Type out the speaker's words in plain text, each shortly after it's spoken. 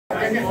What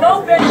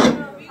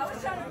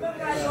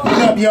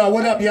up, y'all?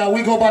 What up, y'all?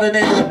 We go by the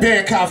name of the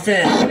Bankai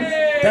fam.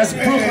 That's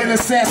Brooklyn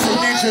Assassin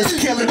Ninjas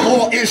killing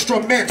all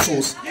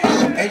instrumentals.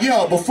 And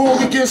yo, before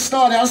we get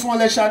started, I just want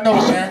to let y'all know,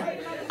 man.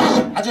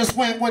 I just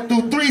went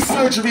through 3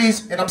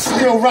 surgeries and I'm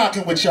still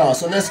rocking with y'all.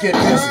 So let's get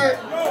busy.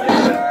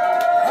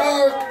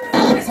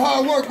 It's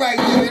hard work right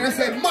there. And I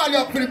said, Marty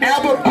up pretty much.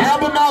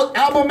 Album out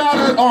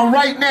on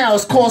right now.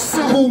 It's called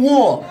Civil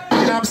War. You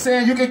know what I'm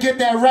saying? You can get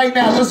that right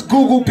now. Just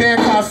Google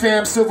Bankai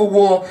fam Civil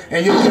War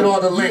and you'll get all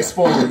the links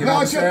for it. You know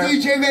what I'm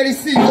saying? DJ Ready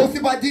C,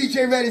 hosted by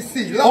DJ Ready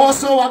C.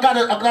 Also, I got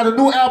a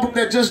new album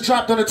that just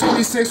dropped on the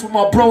 26th with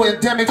my bro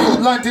Endemic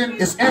from London.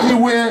 It's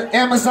everywhere.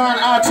 Amazon,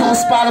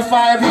 iTunes,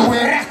 Spotify,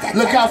 everywhere.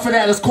 Look out for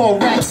that. It's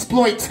called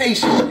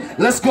Rapsploitation.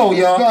 Let's go,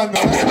 y'all. We're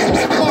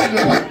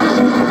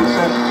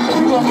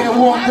gonna get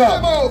warmed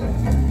up.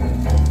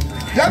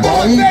 Y'all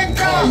know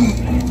Bankai.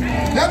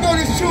 Y'all know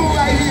this tune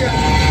right here.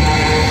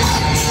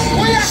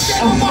 What y'all say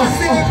to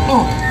Martyr?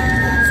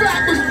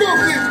 Flatbush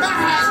Brooklyn.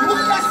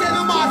 What y'all say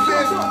to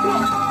Martyr?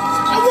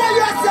 And what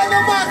y'all say to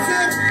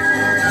Martyr?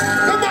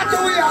 No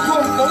matter where y'all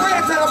come from, what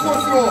y'all tell the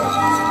post road?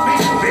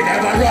 We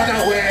never run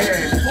away.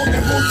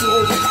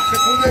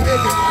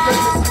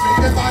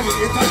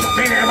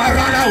 We never run away. We never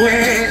run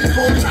away.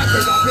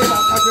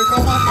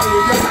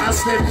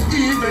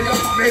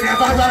 We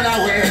never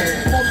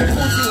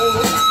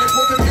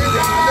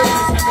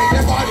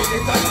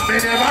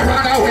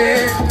run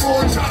away.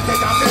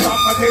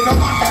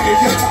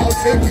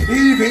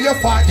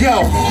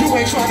 Yo, you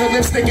ain't trying to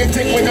lipstick and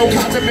dick with no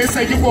condiments.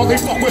 Say you only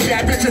fuck with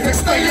bad bitches.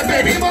 Explain your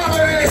baby mama.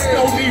 It's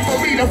no need for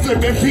me to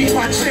flip and beat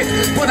my chick,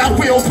 but I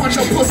will punch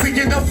a pussy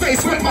in the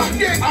face with my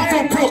dick. I'm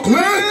from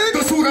Brooklyn.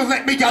 The who done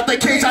let me out the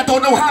cage. I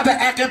don't know how to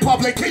act in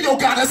public. Yo,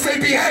 gotta say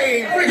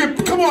behave.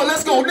 Come on,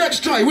 let's go.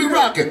 Next joint, we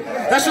rockin'.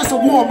 That's just a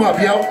warm up,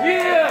 yo.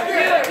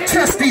 Yeah.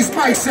 Test these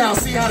mics out,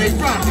 see how they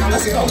rock, yo.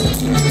 Let's go.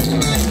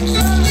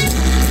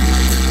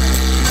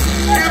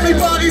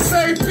 Everybody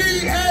say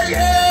B-A-N-K-A-I.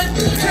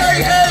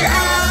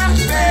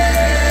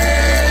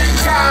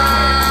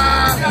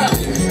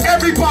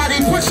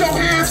 Everybody put your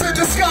hands in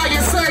the sky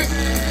and say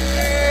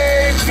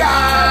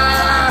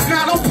Bankai.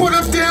 Now don't put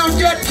them down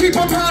yet, keep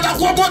them high. Now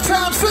one more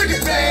time, sing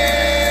it.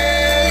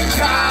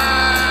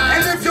 Bankai.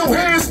 And if your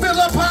hands still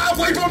up high,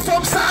 wave them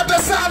from side to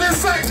side and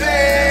say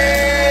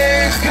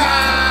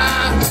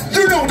Bankai.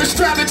 You know the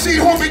strategy,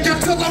 homie,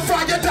 until I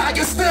fry your die,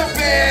 you're still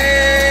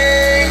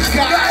Bankai.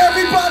 Now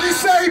everybody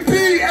say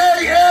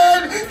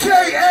B-A-N-K-A-I.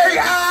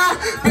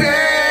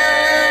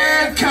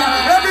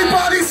 Bankai.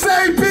 Everybody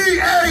say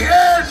B-A-N-K-A-I.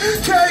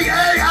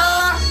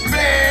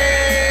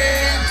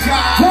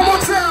 Bankai. One more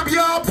time,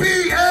 y'all.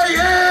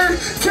 B-A-N-K-A-I.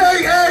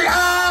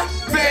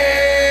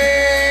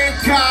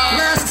 Bankai.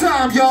 Last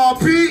time, y'all.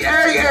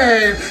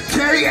 B-A-N-K-A-I.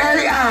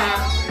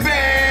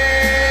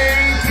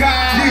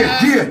 Bankai.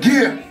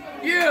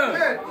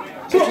 Yeah.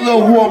 Just a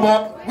little warm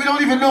up. We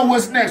don't even know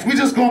what's next. We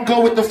just gonna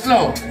go with the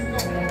flow.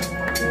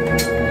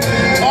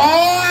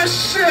 Oh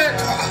shit!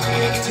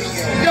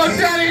 Yo,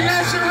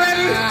 DaddieNotch, you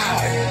ready?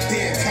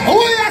 Who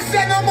y'all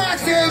say no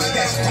Martyr?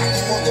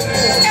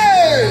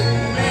 Hey!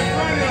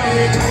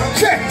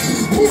 Check!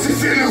 Pussy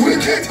feeling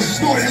wicked,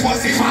 snoring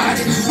was the mad,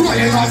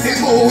 rolling off the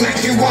moon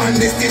like you won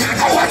this thing.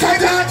 I want I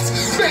dance,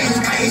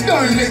 Bankai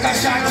don't let a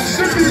shot,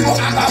 the people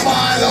have a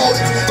ball out.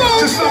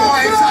 Just know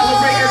I ain't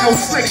tolerating no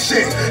slick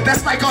shit.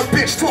 That's like a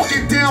bitch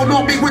talking down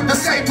on me with the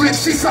same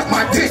lips she sucked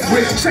my dick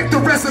with. Check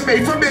the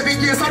resume, for many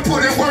years I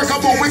put in work.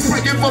 I'm always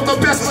praying for the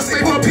best, but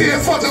stay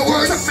prepared for the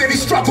worst. Took many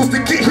struggles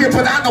to get here,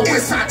 but I know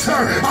it's our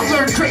turn. I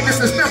learned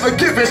greatness is never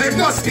given, it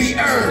must be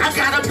earned. I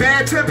got a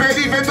bad temper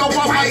even though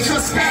I might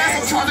just spaz.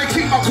 I'm trying to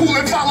keep my cool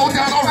and follow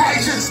down a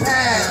righteous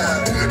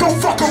path.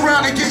 Don't fuck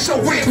around and get your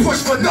weight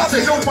pushed for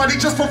nothing. No money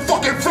just for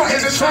fucking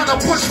frontin' and trying to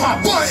push my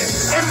button.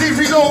 Empty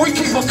reload, we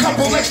keep a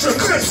couple extra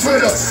clips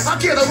with us. I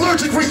get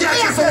allergic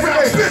reactions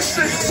around bitch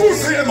things.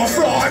 Who's here, my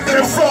fraud?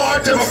 They're a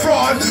fraud, they're a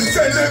fraud.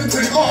 Send them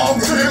to the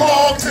mob, to the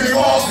mob, to the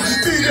mob.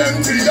 Feed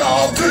them to the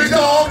dog, to the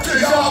dog, to the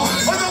dog.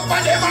 I don't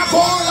find them, I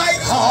call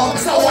like hog.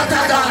 So what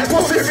I got?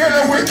 Pussy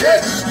feeling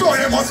wicked. Thought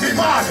it must be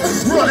mad.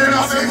 Running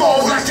off the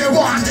mold like you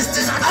want. This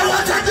thing I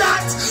want to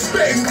that.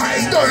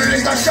 Bankai don't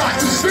lick a shot.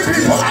 The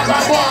people have a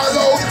ball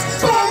out.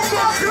 Thought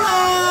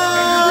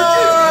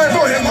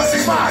it must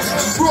be mad.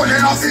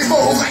 Running off the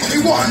mold like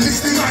you want.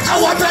 This thing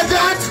I want to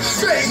that.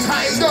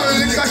 Bankai don't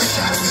lick a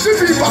shot.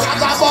 The people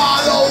have a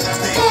ball out.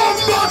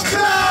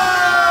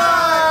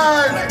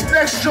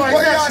 Next joint,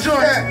 next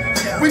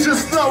joint. We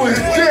just throwing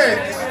it.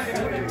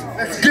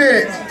 Let's get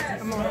it.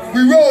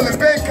 We rolling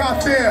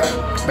Bankai fam.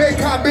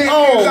 Bankai.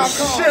 Oh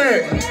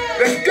shit.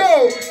 Let's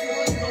go.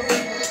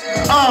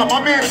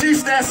 My man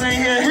G-Stats ain't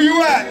here. Where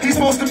you at? He's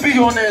supposed to be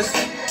on this.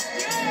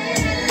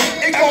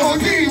 It goes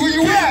D, where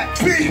you at?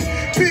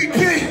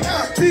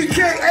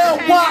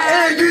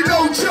 P-K-L-Y-N, you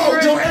know Joe.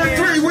 Yo,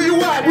 Mthree, where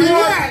you at? Where you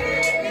at?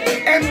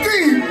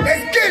 Mthree,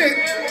 let's get it.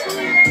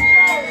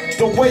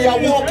 The way I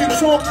walk and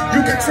talk,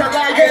 you can tell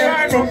I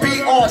am from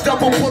BR,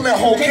 double bullet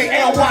hole,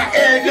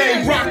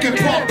 KLYNA, rockin'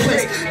 park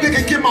place.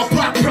 Nigga, get my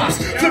block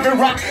props, flippin'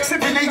 rock,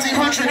 sippin'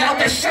 1800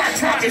 out the shot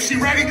top. Is she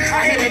ready?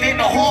 I hit it in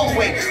the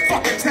hallway.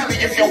 Fucking tell me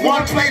if you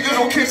want play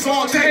little kids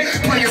all day,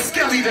 playing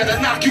Skelly that'll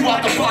knock you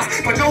out the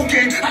box. But no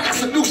game, I got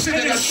some new shit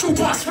in the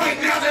shoebox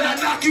right now that'll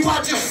knock you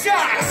out your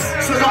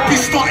shots. So don't be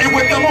starting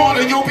with them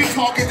on, and you'll be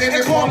talking then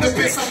they bomb the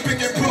bits. I'm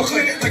big in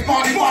Brooklyn, like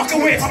Marty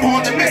Markowitz. I'm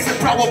on the mess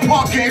at Broward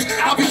Park games.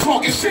 I'll be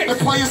talking shit to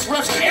players,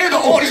 refs, and the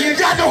audience.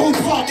 Y'all know who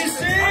Park is.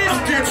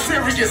 I'm dead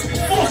serious.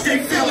 Force they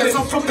feelings.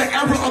 I'm from the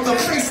era of the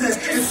faces.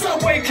 It's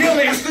subway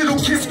killing. As little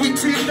kids we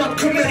teamed up,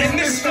 committing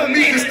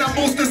misdemeanors. Now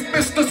most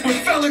dismissed us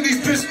with felonies,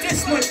 bitch.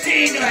 It's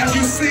Medina. Have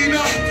you seen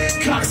her?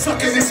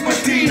 Cocksucking, it's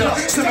Medina.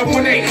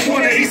 718,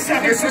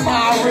 187's in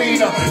my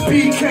arena.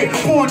 BK,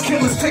 born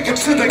killers, take him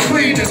to the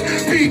cleaners.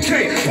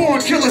 BK, born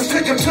killers,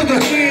 take him to the.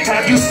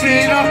 Have you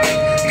seen her?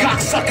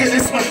 Cocksucking,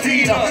 it's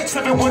Medina.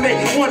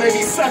 718,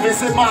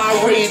 187's in my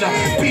arena.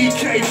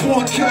 BK,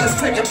 born killers,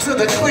 take him to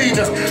the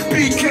cleaners.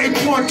 BK,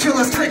 born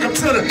killers, take him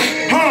to the.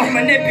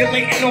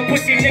 Manipulating on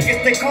pussy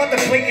niggas, they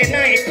contemplating.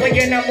 I ain't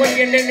playing, I'm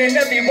winning, and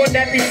everyone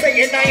that be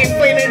saying I ain't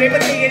playing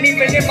everything,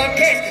 even in my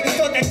cast. It's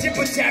all that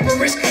jibber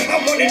jabberish.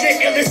 I'm one of the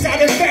illest out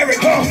of Barrack.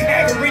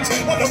 Average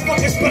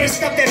motherfuckers better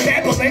stop that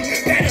babbling.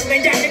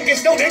 Battling, y'all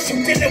niggas know that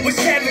you dealing with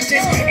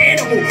savages.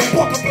 Animal,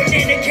 walk up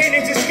banana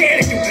cannons and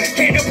scanning you.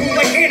 Cannibal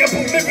like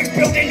cannibal, lyrics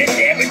building to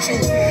damage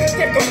you.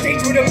 Step on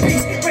stage with a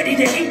piece, ready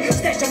to eat.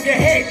 Snatch off your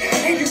head,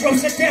 and you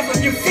roast it down on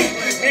your feet.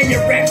 And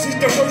your raps is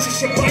the version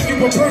should buy you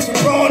a person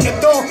raw on the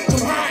door.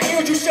 Some high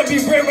heels, you should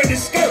be wearing a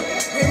skirt.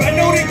 Where I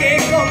know the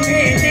game come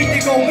here and think they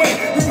gon' win.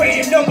 We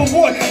rated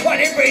 #1, why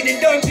they rated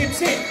Dungeon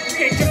 10?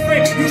 Get your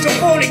friend, use a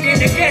phone again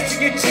to gas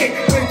your chick.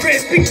 When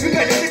Chris speaks, we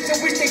better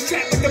listen, wish they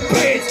chat with the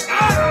friends.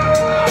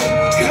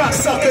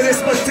 Cocksucker,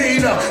 it's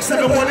Medina.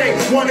 718,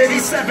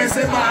 187's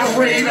in my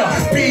arena.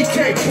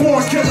 BK,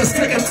 born killers,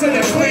 take him to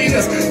the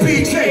cleaners.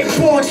 BK,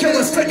 born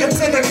killers, take him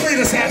to the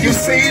cleaners. Have you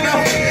seen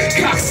her?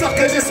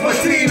 Cocksucker, it's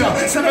Medina.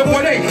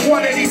 718,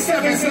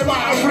 187's in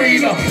my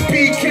arena.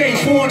 BK,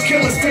 born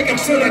killers, take him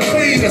to the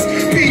cleaners.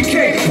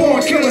 BK,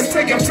 born killers,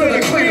 take him to the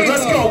cleaners.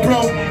 Let's go,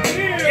 bro.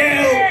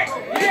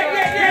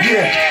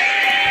 Yeah.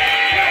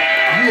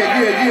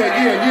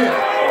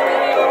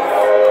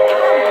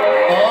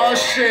 Oh,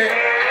 shit.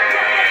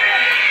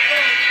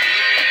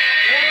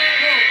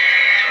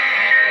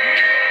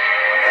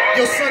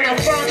 Yo, son, I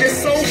found it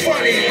so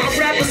funny. My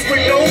rappers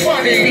with no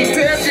money. Be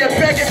damn near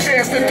begging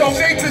fans to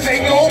donate to they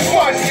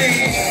GoFundMe.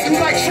 You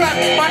like trap?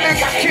 My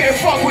nigga, I can't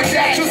fuck with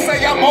that. You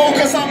say I'm old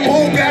cause I'm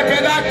old bad,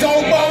 but I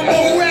don't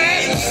mumble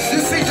rap. You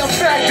see, the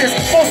fact is,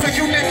 most of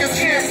you niggas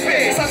can't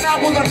spit. So now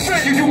will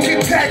offend you, you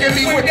keep tagging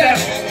me with that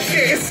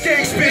shit. It's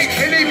Skanks big,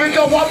 and even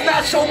though I'm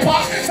not your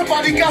pop,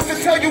 somebody got to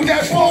tell you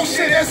that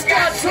bullshit. It's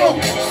got to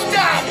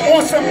stop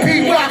on some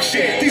P-Rock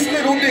shit. These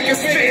little niggas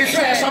spitting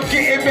trash, I'm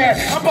getting mad.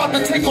 I'm about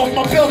to take off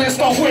my belt and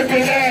start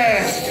whipping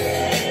ass.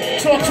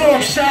 Talk to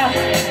him, shop.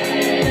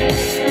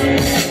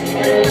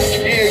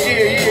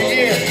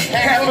 Yeah.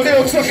 Half a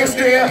mil took us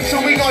there,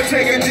 so we gon'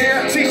 take it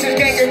there. Teachers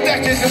gang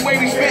infected, the way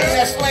we spit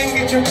that slang,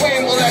 get your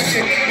brain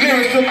molested.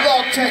 Lyrics of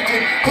log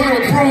tested, put a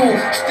broom,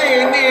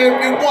 staying near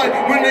everyone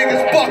when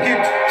niggas bucking.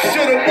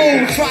 Should've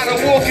moved, try to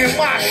walk in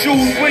my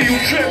shoes when you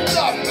tripped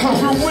up.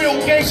 For real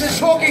gangsters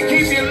talking,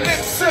 keep your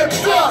lips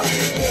zipped up.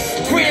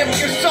 Grams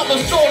your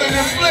somersaulted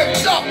and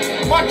flipped up.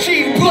 My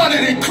cheese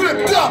blooded and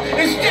cripped up,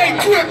 and stay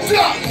cripped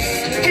up.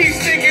 Keep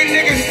thinking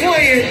niggas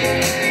playing.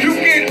 You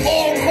get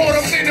all caught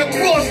up in the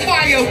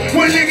crossfire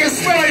when niggas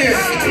spraying.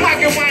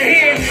 Mic in my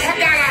hand, I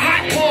got a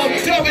hot plug.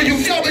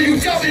 www.com.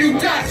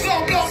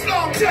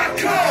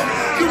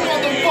 You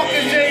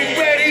motherfuckers ain't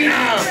ready.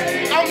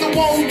 I'm the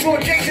one who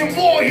taught Jason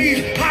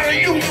Voorhees how to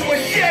use a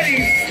machete.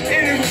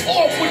 And it's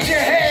off with your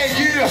head,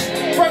 yeah.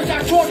 First I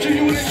torture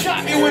you and then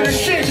chop you in the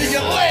shins in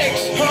your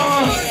legs.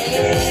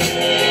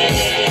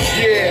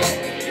 Yeah.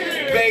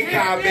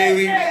 Bankai,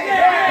 baby.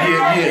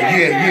 Yeah.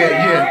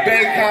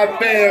 Bankai,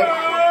 fam.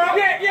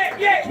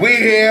 We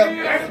here.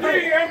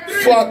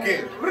 Fuck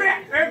it.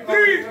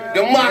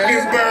 The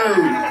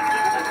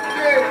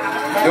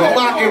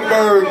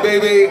Mockingbird,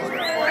 baby.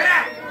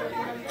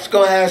 Just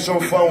gonna have some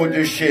fun with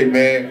this shit,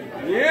 man.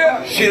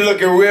 Yeah. Shit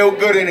looking real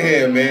good in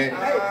here, man.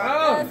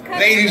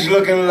 Ladies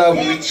looking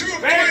lovely.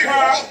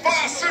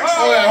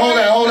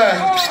 Hold on.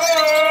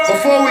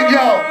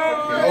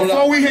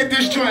 Before we hit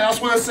this joint, I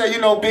just want to say, you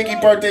know, Biggie's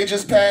birthday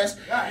just passed.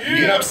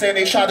 You know what I'm saying?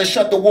 They tried to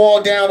shut the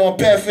wall down on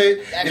Bedford.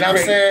 You know what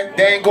I'm saying?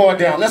 They ain't going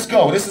down. Let's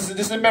go. This is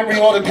in memory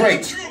of all the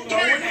greats. 2, 3,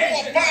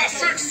 4, 5,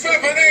 6,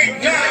 7,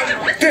 8,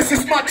 9. This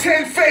is my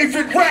 10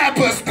 favorite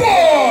rappers. Boy!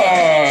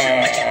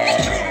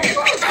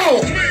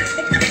 Oh!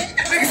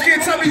 Niggas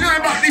can't tell me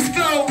nothing about these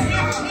flows.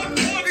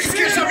 Niggas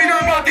can't tell me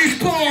nothing about these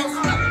bars.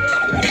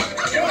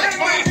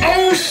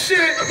 Oh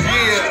shit!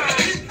 Yeah.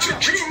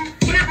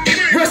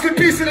 Rest in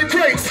peace to the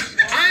greats.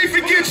 I ain't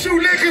forget you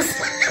niggas.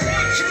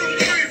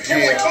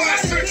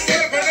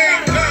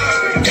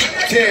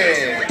 Yeah.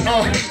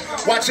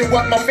 Watching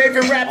what my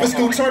favorite rappers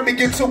do turn me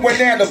into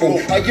an animal.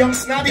 A young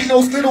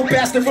snotty-nosed little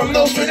bastard from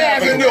Nostrand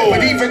Avenue.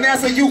 But even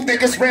as a youth,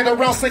 niggas ran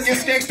around saying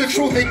Skanks the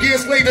truth. And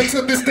years later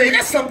to this day,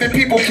 that's something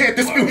people can't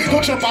dispute.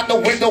 Don't jump out the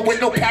window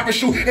with no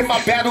parachute. If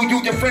I battle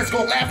you, your friends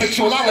gon' laugh at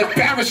you. I'll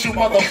embarrass you,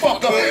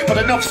 motherfucker. But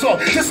enough song,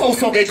 this whole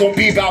song ain't gon'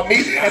 be about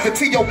me. And the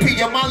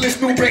T.O.P. on my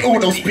list, numero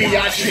uno's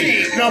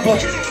B.I.G. Number,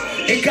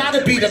 it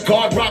gotta be the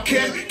God Rock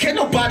him. Can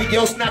nobody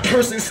else not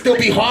curse and still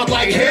be hard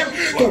like him?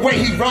 The way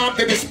he rhymed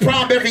in his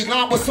prime, every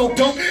line was so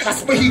dope. I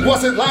swear he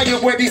wasn't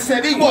lying when he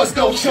said he was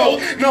no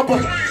joke. Number,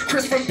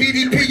 Chris from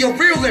BDP, a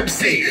real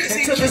MC.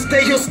 And to this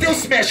day, he'll still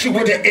smash you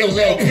with an ill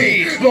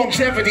LP.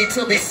 Longevity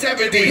till he's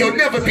 70, he'll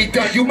never be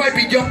done. You might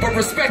be young but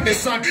respected,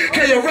 son.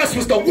 KRS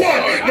was the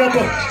one.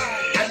 Number,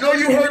 I know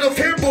you heard of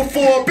him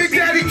before, Big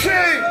Daddy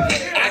King.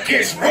 I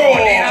guess raw.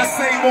 Need I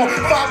say more?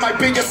 Find my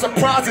biggest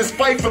surprises,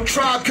 fight from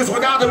Tribe, cause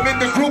without him in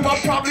the group, I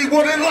probably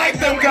wouldn't like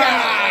them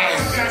guys.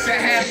 To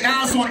have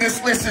Nas on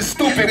this list is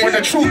stupid, when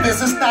the truth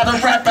is, it's not a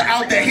rapper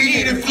out there, he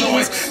need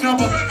influence.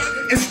 Number,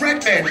 it's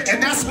Redman,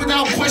 and that's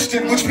without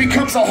question, which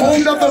becomes a whole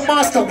nother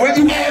monster when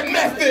you add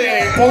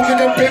method. Both of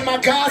them been my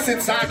guys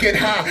since I get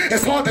high.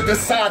 It's hard to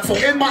decide, so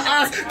in my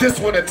eyes, this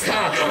one a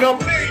tie.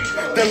 Number,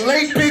 the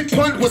late Big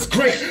Pun was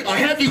great, a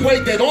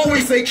heavyweight that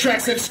always ate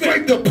tracks and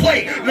scraped the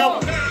plate.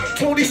 Number,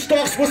 Tony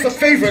Starks was a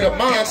favorite of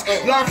mine.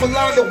 Line for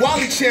line, the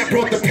Wally champ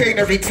brought the pain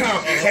every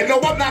time. And no,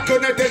 I'm not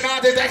gonna deny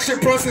that Action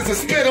Brunson's a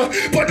spitter,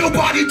 but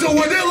nobody doing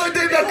iller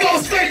than the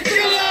Ghostface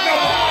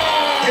Killer.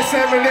 It's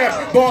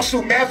Eminem,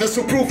 Marshall Mathers,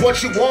 who prove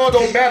what you want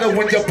don't matter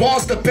when your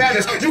bars the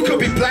baddest. You could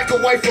be black or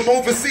white from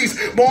overseas,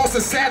 Mars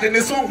and Saturn.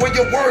 It's on when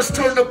your words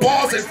turn to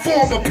bars and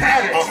form a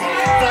pattern.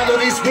 Follow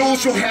these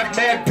rules, you'll have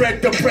mad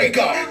bread to break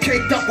up.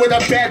 Caked up with a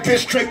bad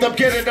bitch, draped up,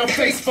 getting her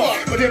face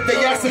fucked. But if they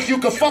ask if you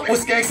can fuck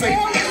with Skanks, say,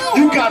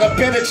 you got a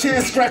better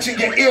chance scratching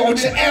your ear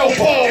with your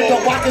elbow. And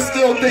though I can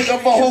still think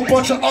of a whole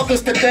bunch of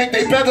others to think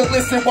they better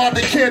listen while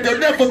they can, there'll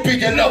never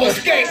be another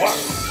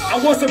Skanks. I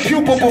was a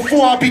pupil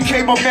before I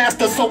became a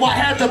master, so I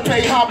had to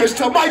pay homage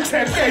to my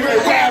 10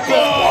 favorite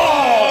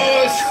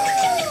rappers.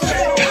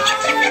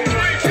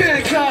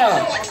 Bankai.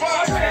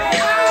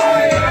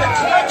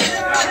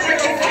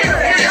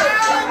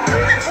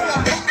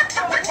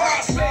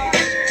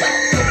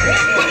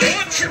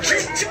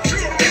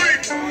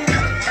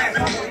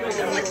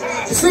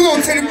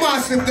 Salute to the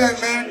massive then,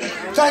 man.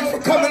 Thanks for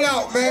coming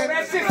out, man.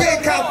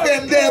 Bankai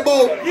fam there,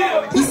 bo.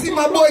 You see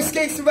my boy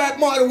Skanks Rap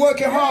Martyr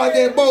working hard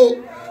there,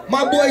 bo.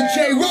 My boy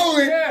Jay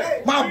Rowling,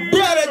 my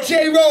brother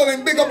Jay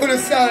Rowling, big up on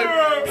himself.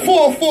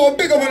 Fourfour,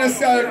 big up on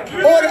himself.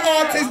 All the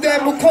artists there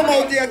who come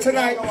out there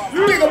tonight,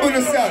 big up on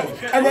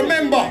himself. And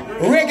remember,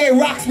 reggae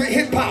rocks with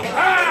hip hop.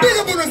 Big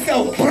up on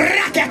himself.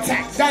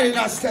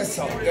 DaddieNotch says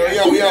so.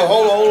 Yo,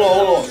 hold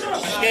on.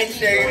 Skanks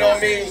say, you know what I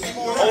mean?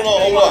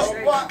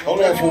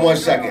 Hold on for 1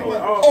 second.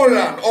 Hold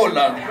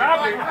on.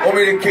 Want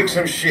me to kick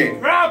some shit?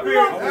 Rap it.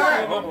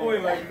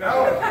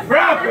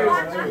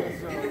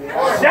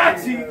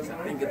 Shatike.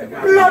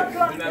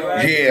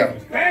 Yeah.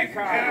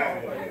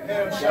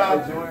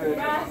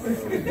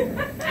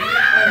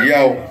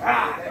 Yo.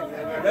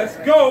 Let's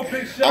go,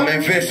 big shot. I'm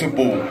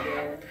invincible.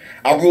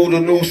 I rule the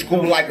new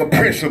school like a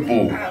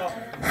principal.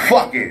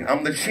 Fuck it,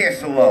 I'm the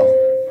chancellor.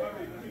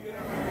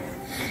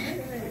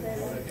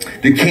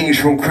 The kings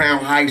from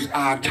Crown Heights,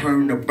 I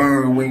turn to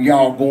burn. When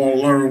y'all gon'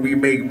 learn, we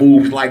make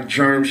moves like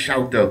germs.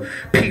 Shout the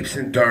peeps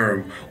and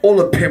derm. All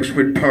the pimps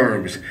with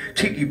perms.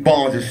 Tiki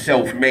Bonds is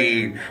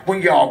self-made.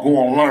 When y'all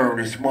gon' learn,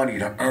 it's money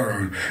to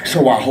earn.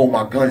 So I hold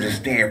my guns and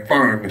stand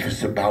firm. If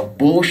it's about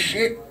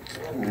bullshit,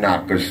 I'm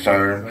not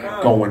concerned.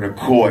 Going to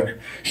court,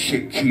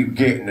 shit keep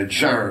getting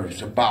adjourned.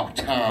 It's about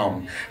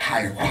time.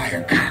 High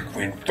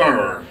Cochran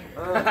firm.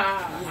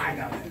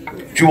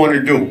 What you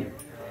wanna do?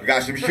 You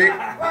got some shit?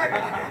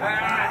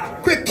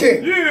 Quick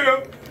kick.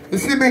 Yeah. You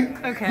see me?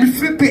 Okay. Me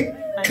flip it,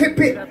 clip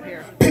it,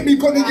 put me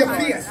gun in your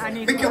face.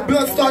 Make your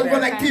blood start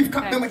run like teeth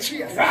cut them a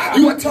cheers.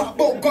 You a talk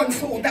about gun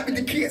soul, that be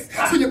the case.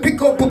 So you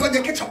pick up a gun,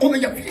 you catch a hole in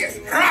your face.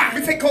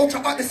 We take out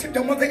your other ship,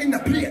 your mother in the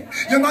plate.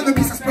 You're on a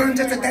piece of sperm,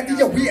 just a daddy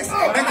your waist.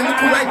 And you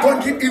look like gun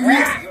get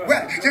erased.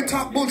 Well, you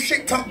talk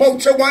bullshit, talk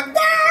about your one.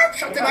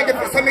 Shut it like the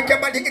face, I make your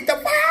body get the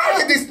fire.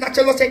 You this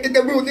natural shit in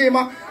the real name.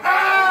 Cause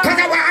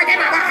I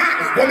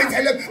want me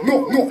tell him, no,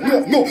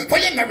 for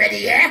you not ready,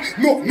 yeah?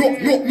 No,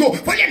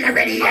 for you not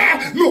ready,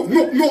 yeah? No,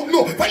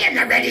 for you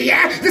not ready,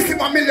 yeah? This is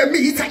 1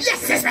 millimeter,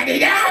 yes, it's ready,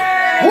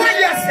 yeah? What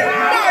you say?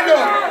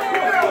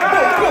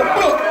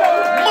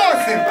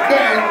 Massive,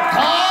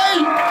 Bankai.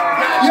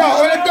 Yo,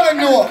 all I don't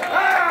know.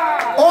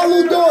 All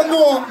who don't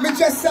know, me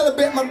just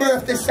celebrate my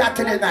birthday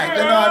Saturday night,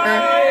 you know what I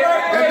mean?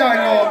 You don't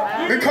know.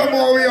 We come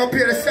all the way up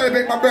here to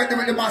celebrate my birthday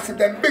with the massive,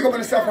 then big up on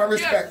yourself and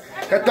respect.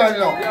 You don't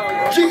know.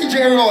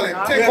 GJ Rolling,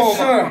 take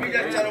over.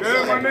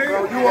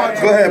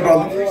 Go ahead,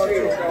 brother.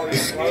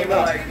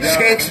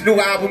 Skanks' new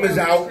album is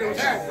out.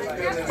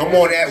 I'm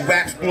on that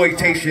rap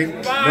exploitation, you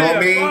know what I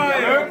mean?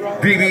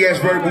 BBS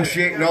verbal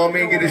shit, you know what I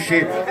mean? Get this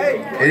shit.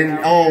 And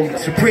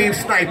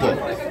SupremeSniper.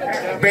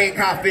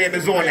 Bankai fam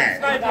is on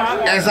that.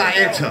 As I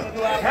enter.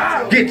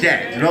 Get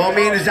that, you know what I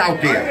mean? It's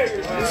out there.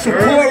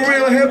 Support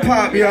real hip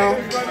hop, y'all.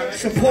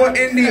 Support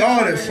indie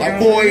artists. My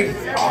boy,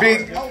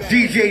 big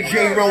DJ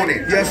J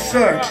Ronin. Yes,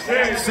 sir.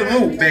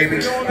 Salute, baby.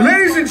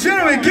 Ladies and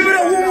gentlemen, give it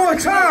up one more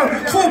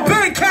time for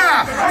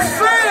Bankai.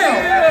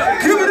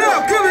 Fam! Give it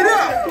up, give it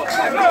up.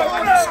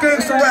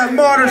 Skanks the Rap,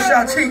 Martyr,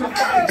 Shatike,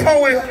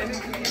 Poet,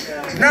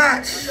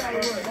 Notch.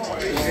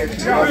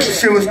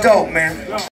 Shit was dope, man.